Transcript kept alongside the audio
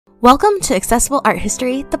Welcome to Accessible Art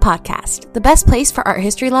History, the podcast, the best place for art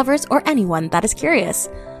history lovers or anyone that is curious.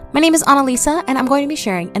 My name is Annalisa, and I'm going to be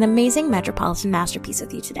sharing an amazing Metropolitan masterpiece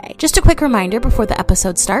with you today. Just a quick reminder before the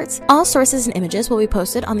episode starts, all sources and images will be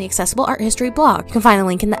posted on the Accessible Art History blog. You can find a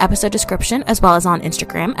link in the episode description, as well as on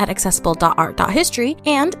Instagram at accessible.art.history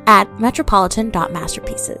and at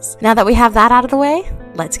metropolitan.masterpieces. Now that we have that out of the way,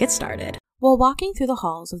 let's get started. While walking through the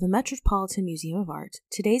halls of the Metropolitan Museum of Art,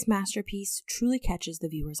 today's masterpiece truly catches the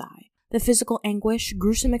viewer's eye. The physical anguish,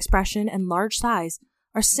 gruesome expression, and large size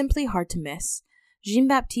are simply hard to miss.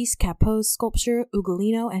 Jean-Baptiste Carpeaux' sculpture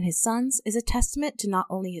Ugolino and His Sons is a testament to not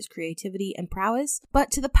only his creativity and prowess, but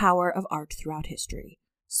to the power of art throughout history.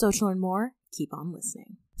 So to learn more, keep on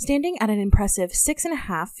listening. Standing at an impressive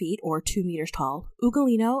 6.5 feet or 2 meters tall,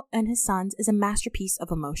 Ugolino and His Sons is a masterpiece of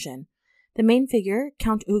emotion. The main figure,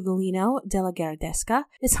 Count Ugolino della Gherardesca,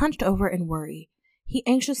 is hunched over in worry. He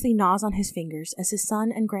anxiously gnaws on his fingers as his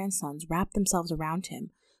son and grandsons wrap themselves around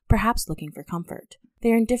him, perhaps looking for comfort.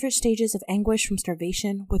 They are in different stages of anguish from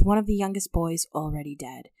starvation, with one of the youngest boys already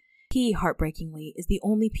dead. He, heartbreakingly, is the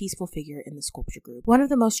only peaceful figure in the sculpture group. One of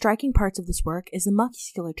the most striking parts of this work is the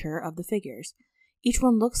musculature of the figures. Each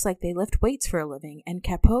one looks like they lift weights for a living, and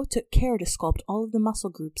Carpeaux took care to sculpt all of the muscle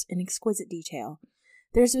groups in exquisite detail.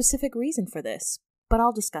 There's a specific reason for this, but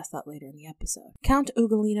I'll discuss that later in the episode. Count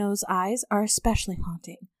Ugolino's eyes are especially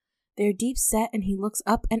haunting. They are deep set, and he looks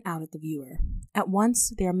up and out at the viewer. At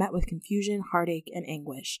once, they are met with confusion, heartache, and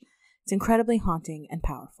anguish. It's incredibly haunting and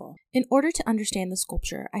powerful. In order to understand the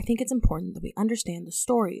sculpture, I think it's important that we understand the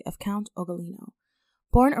story of Count Ugolino.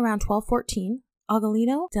 Born around 1214,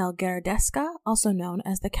 Ugolino della Gherardesca, also known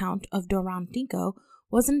as the Count of Dorantino,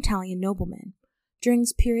 was an Italian nobleman. During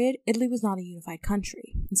this period, Italy was not a unified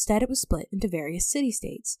country. Instead, it was split into various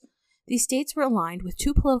city-states. These states were aligned with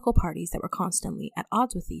two political parties that were constantly at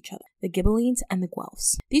odds with each other, the Ghibellines and the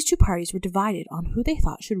Guelphs. These two parties were divided on who they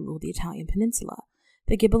thought should rule the Italian peninsula.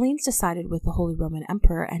 The Ghibellines decided with the Holy Roman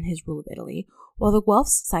Emperor and his rule of Italy, while the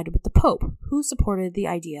Guelphs sided with the Pope, who supported the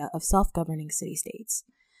idea of self-governing city-states.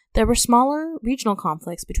 There were smaller regional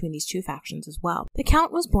conflicts between these two factions as well. The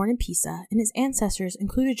Count was born in Pisa, and his ancestors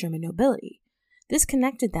included German nobility. This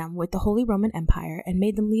connected them with the Holy Roman Empire and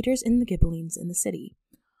made them leaders in the Ghibellines in the city.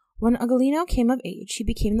 When Ugolino came of age, he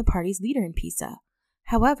became the party's leader in Pisa.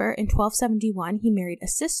 However, in 1271, he married a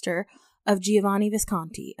sister of Giovanni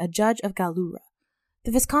Visconti, a judge of Gallura.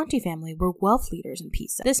 The Visconti family were Guelph leaders in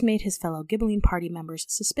Pisa. This made his fellow Ghibelline party members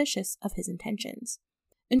suspicious of his intentions.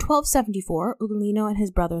 In 1274, Ugolino and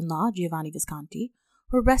his brother-in-law, Giovanni Visconti,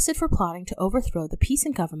 were arrested for plotting to overthrow the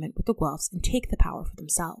peasant government with the Guelphs and take the power for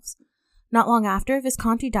themselves. Not long after,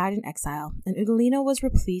 Visconti died in exile, and Ugolino was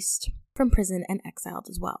released from prison and exiled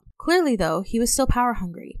as well. Clearly, though, he was still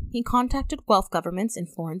power-hungry. He contacted Guelph governments in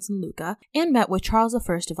Florence and Lucca, and met with Charles I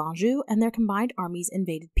of Anjou, and their combined armies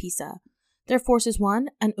invaded Pisa. Their forces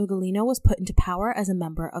won, and Ugolino was put into power as a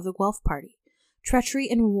member of the Guelph party. Treachery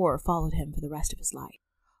and war followed him for the rest of his life.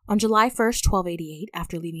 On July 1st, 1288,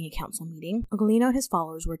 after leaving a council meeting, Ugolino and his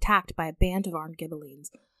followers were attacked by a band of armed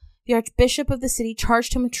Ghibellines. The archbishop of the city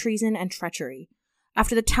charged him with treason and treachery.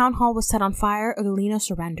 After the town hall was set on fire, Ugolino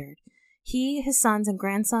surrendered. He, his sons, and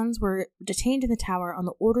grandsons were detained in the tower on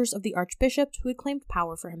the orders of the archbishop, who had claimed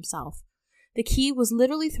power for himself. The key was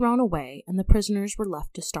literally thrown away, and the prisoners were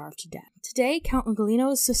left to starve to death. Today, Count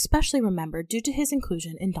Ugolino is especially remembered due to his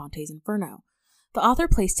inclusion in Dante's Inferno. The author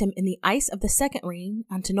placed him in the ice of the second ring,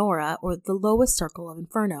 Antenora, or the lowest circle of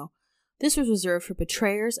Inferno. This was reserved for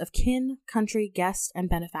betrayers of kin, country, guests, and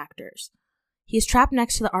benefactors. He is trapped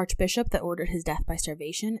next to the archbishop that ordered his death by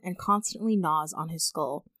starvation and constantly gnaws on his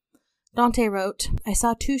skull. Dante wrote, "I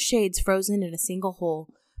saw two shades frozen in a single hole,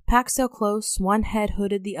 packed so close, one head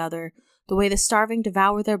hooded the other. The way the starving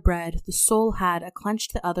devour their bread, the soul had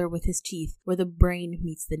clenched the other with his teeth, where the brain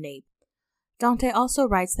meets the nape." Dante also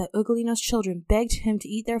writes that Ugolino's children begged him to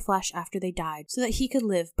eat their flesh after they died, so that he could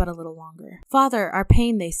live but a little longer. "Father, our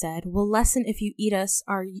pain," they said, "will lessen if you eat us,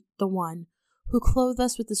 are the one who clothed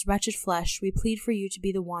us with this wretched flesh. We plead for you to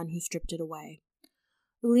be the one who stripped it away."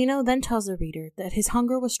 Ugolino then tells the reader that his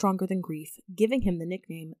hunger was stronger than grief, giving him the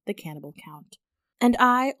nickname the Cannibal Count. "And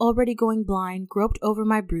I, already going blind, groped over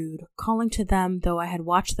my brood, calling to them, though I had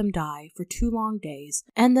watched them die for 2 long days,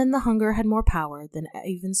 and then the hunger had more power than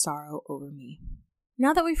even sorrow over me."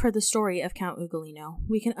 Now that we've heard the story of Count Ugolino,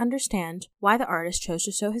 we can understand why the artist chose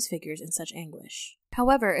to show his figures in such anguish.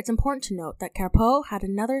 However, it's important to note that Carpeaux had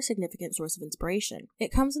another significant source of inspiration.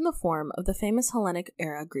 It comes in the form of the famous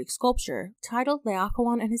Hellenic-era Greek sculpture, titled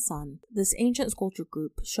Laocoon and His Son. This ancient sculpture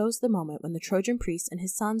group shows the moment when the Trojan priest and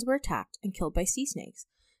his sons were attacked and killed by sea snakes.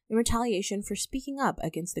 in retaliation for speaking up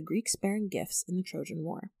against the Greek-sparing gifts in the Trojan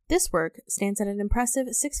War. This work stands at an impressive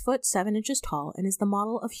 6 foot 7 inches tall and is the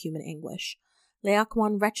model of human anguish.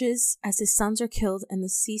 Laocoon retches as his sons are killed and the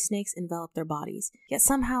sea snakes envelop their bodies, yet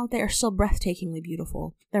somehow they are still breathtakingly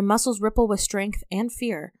beautiful. Their muscles ripple with strength and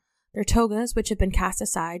fear. Their togas, which have been cast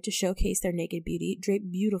aside to showcase their naked beauty,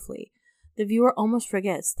 drape beautifully. The viewer almost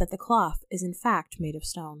forgets that the cloth is in fact made of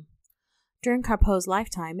stone. During Carpeau's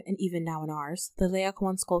lifetime, and even now in ours, the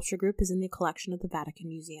Laocoon sculpture group is in the collection of the Vatican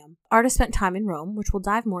Museum. Artist spent time in Rome, which we'll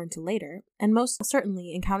dive more into later, and most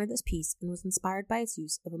certainly encountered this piece and was inspired by its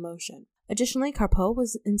use of emotion. Additionally, Carpeaux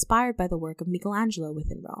was inspired by the work of Michelangelo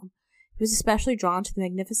within Rome. He was especially drawn to the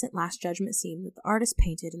magnificent Last Judgment scene that the artist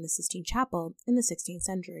painted in the Sistine Chapel in the 16th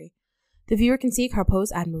century. The viewer can see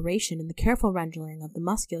Carpeau's admiration in the careful rendering of the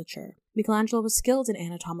musculature. Michelangelo was skilled in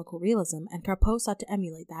anatomical realism, and Carpeaux sought to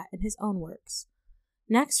emulate that in his own works.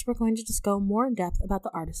 Next, we're going to just go more in depth about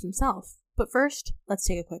the artist himself. But first, let's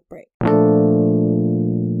take a quick break.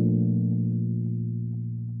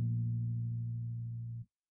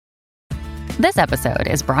 This episode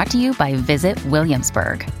is brought to you by Visit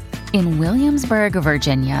Williamsburg. In Williamsburg,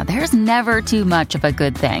 Virginia, there's never too much of a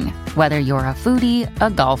good thing. Whether you're a foodie, a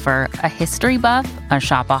golfer, a history buff, a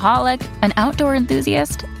shopaholic, an outdoor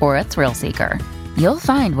enthusiast, or a thrill seeker, you'll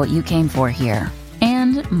find what you came for here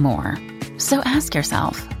and more. So ask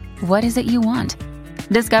yourself, what is it you want?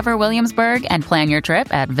 Discover Williamsburg and plan your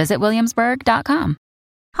trip at visitwilliamsburg.com.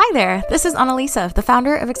 Hi there, this is Annalisa, the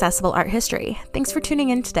founder of Accessible Art History. Thanks for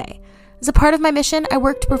tuning in today. As a part of my mission, I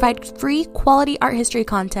work to provide free, quality art history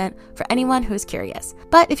content for anyone who is curious.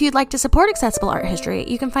 But if you'd like to support Accessible Art History,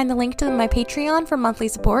 you can find the link to my Patreon for monthly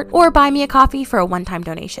support or buy me a coffee for a one-time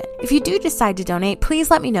donation. If you do decide to donate,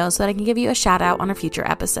 please let me know so that I can give you a shout out on a future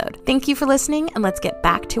episode. Thank you for listening, and let's get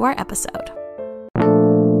back to our episode.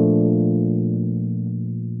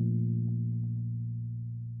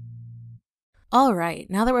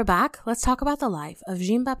 Alright, now that we're back, let's talk about the life of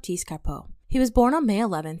Jean-Baptiste Carpeaux. He was born on May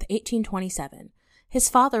 11th, 1827. His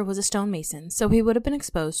father was a stonemason, so he would have been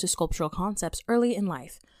exposed to sculptural concepts early in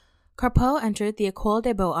life. Carpeaux entered the École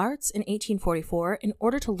des Beaux-Arts in 1844 in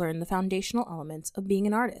order to learn the foundational elements of being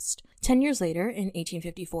an artist. 10 years later, in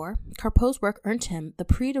 1854, Carpeau's work earned him the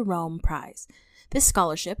Prix de Rome Prize. This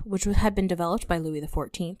scholarship, which had been developed by Louis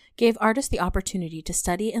XIV, gave artists the opportunity to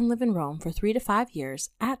study and live in Rome for 3 to 5 years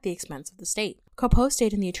at the expense of the state. Carpeaux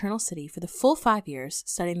stayed in the Eternal City for the full 5 years,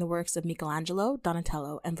 studying the works of Michelangelo,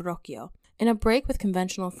 Donatello, and Verrocchio. In a break with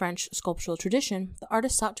conventional French sculptural tradition, the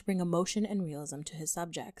artist sought to bring emotion and realism to his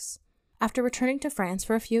subjects. After returning to France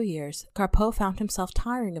for a few years, Carpeaux found himself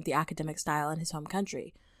tiring of the academic style in his home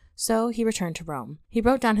country, so he returned to Rome. He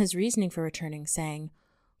wrote down his reasoning for returning, saying,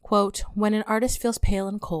 quote, "When an artist feels pale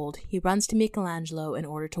and cold, he runs to Michelangelo in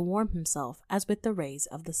order to warm himself as with the rays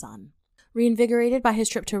of the sun." Reinvigorated by his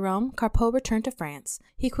trip to Rome, Carpeaux returned to France.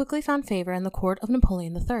 He quickly found favor in the court of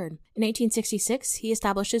Napoleon III. In 1866, he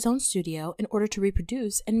established his own studio in order to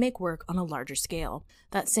reproduce and make work on a larger scale.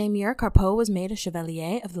 That same year, Carpeaux was made a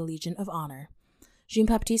Chevalier of the Legion of Honor.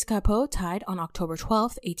 Jean-Baptiste Carpeaux died on October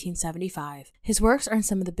 12, 1875. His works are in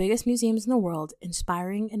some of the biggest museums in the world,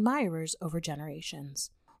 inspiring admirers over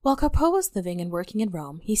generations. While Carpeaux was living and working in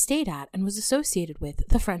Rome, he stayed at and was associated with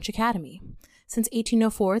the French Academy. Since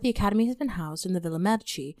 1804, the Academy has been housed in the Villa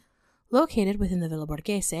Medici, located within the Villa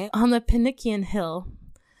Borghese on the Piniquian Hill.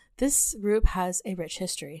 This group has a rich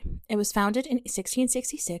history. It was founded in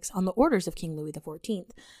 1666 on the orders of King Louis XIV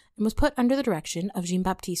and was put under the direction of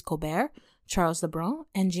Jean-Baptiste Colbert, Charles Lebrun,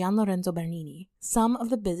 and Gian Lorenzo Bernini, some of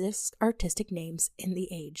the biggest artistic names in the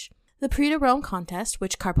age. The Prix de Rome contest,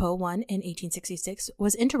 which Carpeaux won in 1866,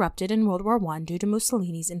 was interrupted in World War I due to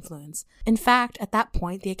Mussolini's influence. In fact, at that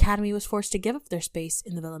point, the Academy was forced to give up their space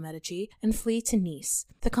in the Villa Medici and flee to Nice.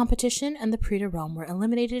 The competition and the Prix de Rome were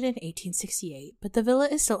eliminated in 1868, but the villa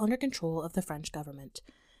is still under control of the French government.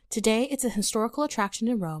 Today, it's a historical attraction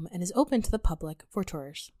in Rome and is open to the public for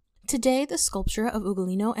tours. Today, the sculpture of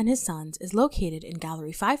Ugolino and his sons is located in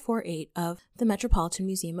Gallery 548 of the Metropolitan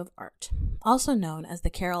Museum of Art, also known as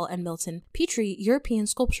the Carroll and Milton Petrie European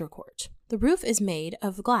Sculpture Court. The roof is made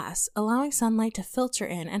of glass, allowing sunlight to filter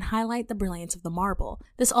in and highlight the brilliance of the marble.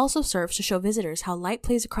 This also serves to show visitors how light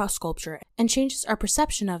plays across sculpture and changes our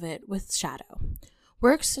perception of it with shadow.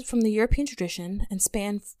 Works from the European tradition and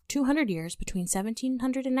span 200 years between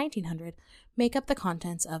 1700 and 1900 make up the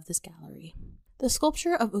contents of this gallery. The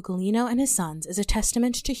sculpture of Ugolino and his sons is a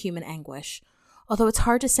testament to human anguish. Although it's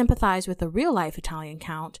hard to sympathize with the real-life Italian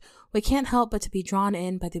count, we can't help but to be drawn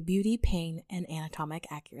in by the beauty, pain, and anatomic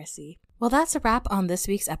accuracy. Well, that's a wrap on this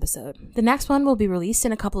week's episode. The next one will be released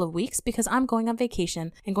in a couple of weeks because I'm going on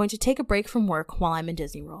vacation and going to take a break from work while I'm in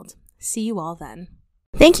Disney World. See you all then.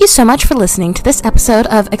 Thank you so much for listening to this episode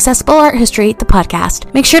of Accessible Art History, the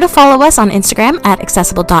podcast. Make sure to follow us on Instagram at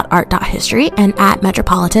accessible.art.history and at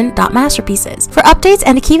metropolitan.masterpieces for updates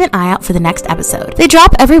and to keep an eye out for the next episode. They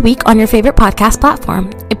drop every week on your favorite podcast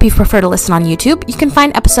platform. If you prefer to listen on YouTube, you can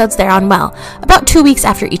find episodes there on about 2 weeks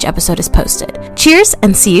after each episode is posted. Cheers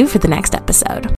and see you for the next episode.